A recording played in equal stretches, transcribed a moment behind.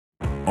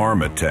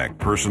Armateck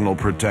personal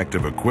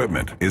protective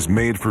equipment is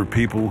made for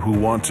people who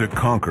want to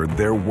conquer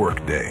their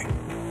workday,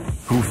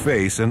 who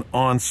face an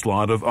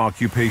onslaught of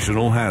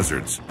occupational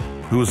hazards,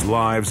 whose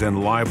lives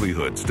and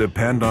livelihoods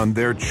depend on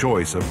their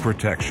choice of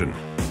protection.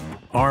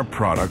 Our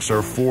products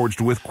are forged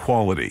with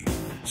quality,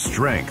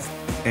 strength,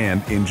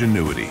 and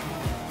ingenuity,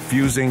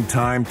 fusing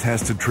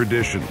time-tested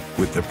tradition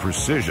with the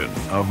precision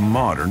of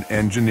modern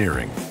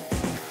engineering.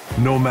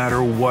 No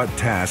matter what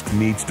task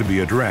needs to be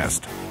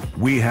addressed,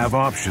 we have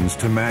options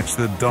to match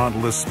the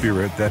dauntless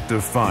spirit that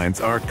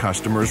defines our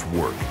customers'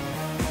 work.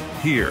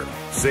 Here,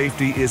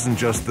 safety isn't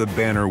just the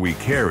banner we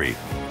carry,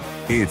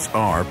 it's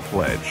our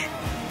pledge.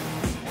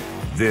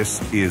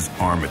 This is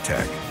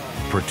Armateck,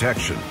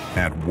 protection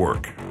at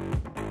work.